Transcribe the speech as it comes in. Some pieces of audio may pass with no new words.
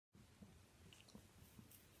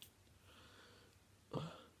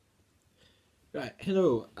Right,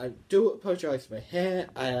 hello. I do apologise for my hair.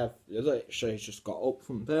 I have literally just got up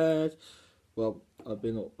from bed. Well, I've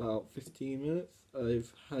been up about 15 minutes.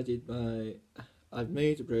 I've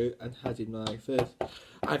made a brew and had in my first.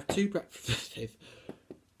 I have two breakfasts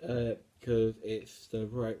because it's the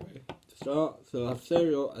right way to start. So I have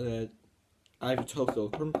cereal and then I have a toast or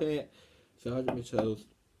crumpet. So I had my toast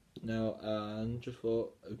now and just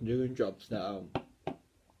thought I'm doing jobs now.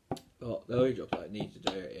 But the only job that I need to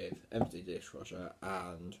do is empty the dishwasher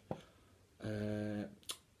and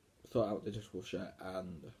sort out the dishwasher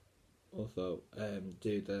and also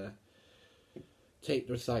take the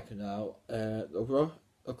recycling out.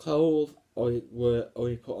 The clothes were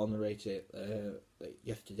only put on the radiator like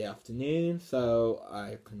yesterday afternoon, so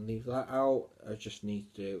I can leave that out. I just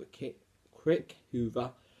need to do a quick hoover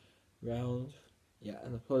round. Yeah,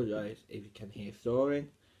 and apologise if you can hear snoring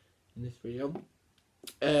in this video.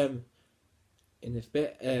 In this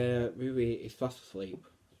bit, Ruby is fast asleep,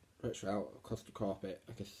 stretched out across the carpet.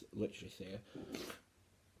 I can literally see her.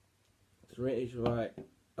 The reason why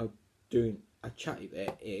I'm doing a chatty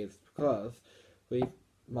bit is because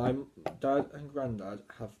my dad and granddad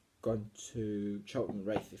have gone to Cheltenham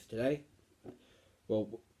races today.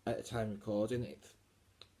 Well, at the time of recording,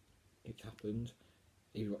 it's happened.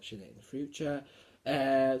 You're watching it in the future.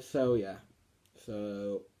 So yeah,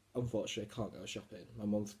 so. Unfortunately, I can't go shopping. My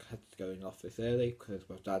mum's had to go in the office early because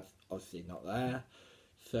my dad's obviously not there.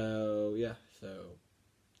 So, yeah,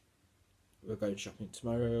 we're going shopping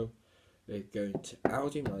tomorrow. We're going to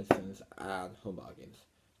Aldi, Morrisons and Home Bargains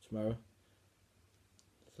tomorrow.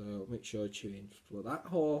 So, make sure you tune in for that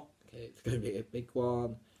haul. Okay, it's going to be a big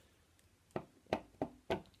one.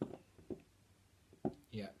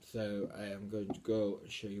 Yeah, so I am going to go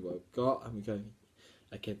and show you what I've got.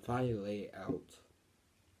 I can finally out.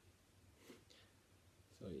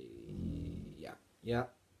 So yeah,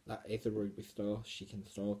 that is a Ruby store. She can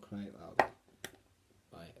store quite loud.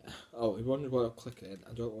 Right. Oh, you wondered what I'm clicking.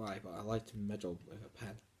 I don't know why, but I like to meddle with a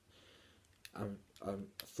pen. I'm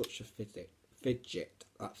such a fidget.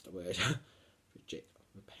 That's the word. Fidget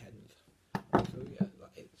with pens. So yeah,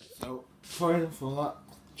 that is. So following from that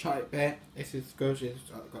chat bit, this is groceries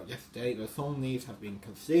that I got yesterday. Some of these have been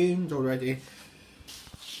consumed already.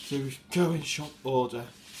 So we go in shop order.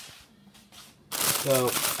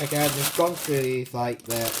 So again, we've gone through these like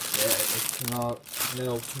tomorrow.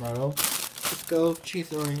 Let's go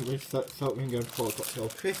cheese orange with salt and go for cocktail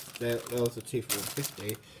crisp. Those are 2 for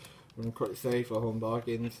 £1.50. From quickly save for Home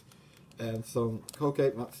Bargains. Some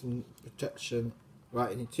Colgate Maximum Protection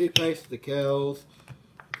whitening toothpaste for the girls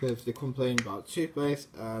because they complained about toothpaste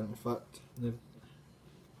and in fact they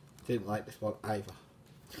didn't like this one either.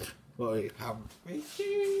 What are you having?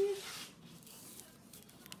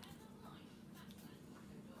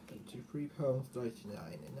 £3.99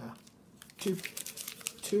 in that.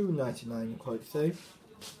 £2.99 quite safe.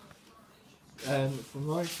 From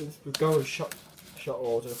Morrisons, we go and shop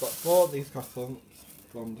order. I've got 4 of these croissants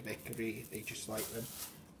from the bakery. They just like them.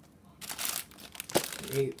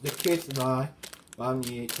 The kids and I,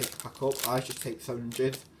 you take a pack up. I just take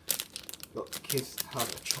 700. But the kids have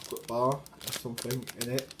a chocolate bar or something in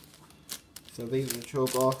it. So these are the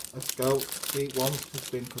chocolate bar. Let's go. See, one has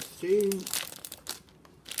been consumed.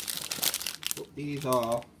 But these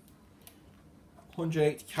are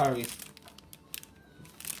 180 calories.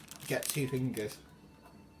 Get 2 fingers.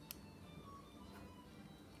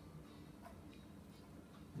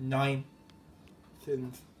 9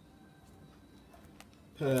 tins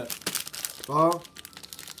per bar.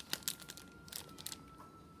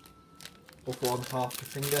 Or 1.5 a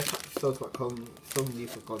finger. So some of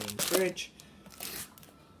these have gone in the fridge.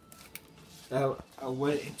 I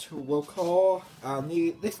went into Wilko and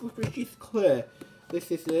this was pretty clear.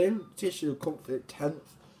 This is in Tissue Comfort 10th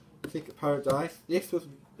Secret Paradise. This was,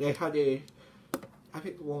 they had I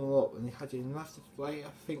picked the one up and they had a nice display.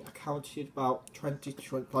 I think I counted about 20 to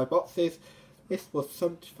 25 boxes. This was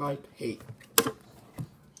 75p.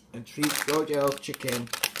 And treats, Royal chicken,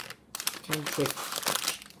 10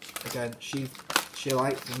 crisps. Again, she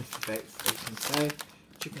likes them sticks, as you can say.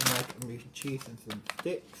 Chicken leg and beef and cheese and some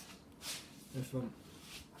sticks. This one.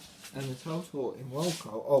 And the total in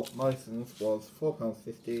Wilko, Morrisons was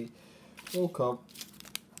 £4.50. Wilko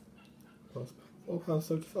was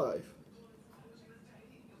 £4.75.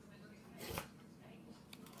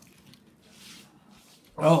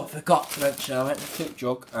 Oh, I forgot to mention, I went to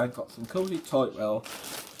Superdrug and got some cozy toilet roll.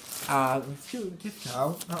 And with student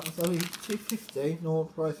discount, that was only £2.50. Normal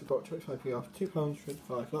price, I got 25p off,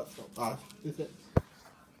 £2.25. That's not bad, is it?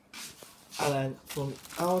 And then from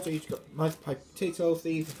Aldi, you've got nice piped potatoes.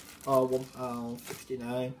 These are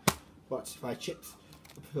 £1.69. Watch my chips.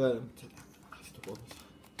 I prefer them to ones.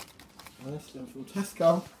 And this is from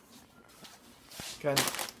Tesco. Again,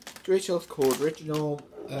 Doritos called original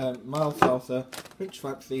mild salsa, French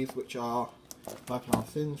fantasies, which are 5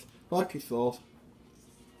 thins, barbecue sauce,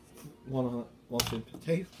 one tin per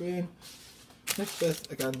tablespoon.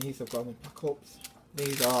 Next, again, these are brownie pack ups.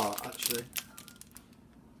 These are actually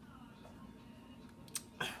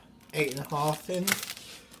 8.5 thins.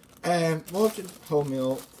 Morrisons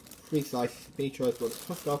wholemeal, 3 slices of beef choice, but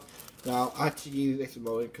it's off. Now, I had to use this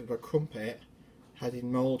morning because my crumpet had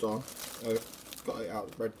in mould on. I've got it out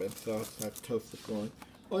of the bread bin, so I had to toast this morning.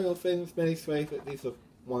 Oil thins, many sways, but these are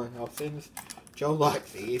 1.5 thins. Joe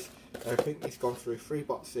likes these. I think he's gone through 3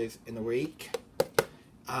 boxes in a week.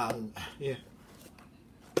 And, yeah.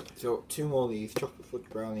 So, 2 more of these chocolate fudge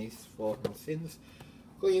brownies, 4.5 thins.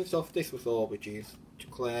 Clean stuff, this was all reduced to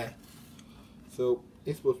clear. So,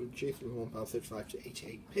 this was reduced from £1.75 to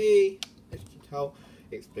 88p. As you can tell,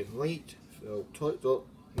 it's been leaked. So, toilet duct,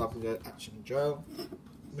 lavender action gel.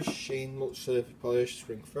 Machine multi-surface polish,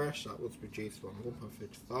 spring fresh, that was reduced from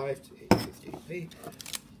 £1.55 to 88p.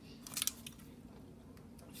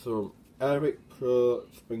 So, Eric Pro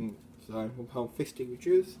spring design, £1.50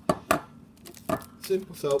 reduced.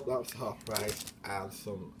 Simple soap, that was half price, and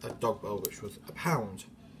a dog bowl which was £1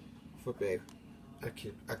 for Boo. I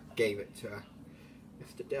gave it to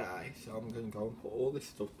Mr. Di, so I'm going to go and put all this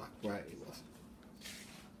stuff back where it was.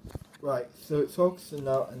 Right, so it's focusing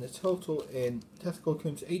now, and the total in Tesco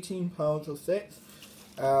comes to £18 or 6,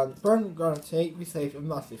 and brand guarantee we saved a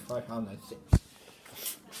massive £5.96.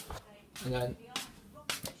 And then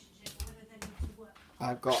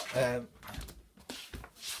I've got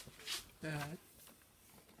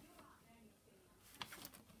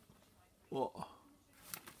what?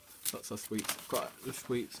 That's our sweets. I've got the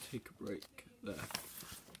sweets take a break there.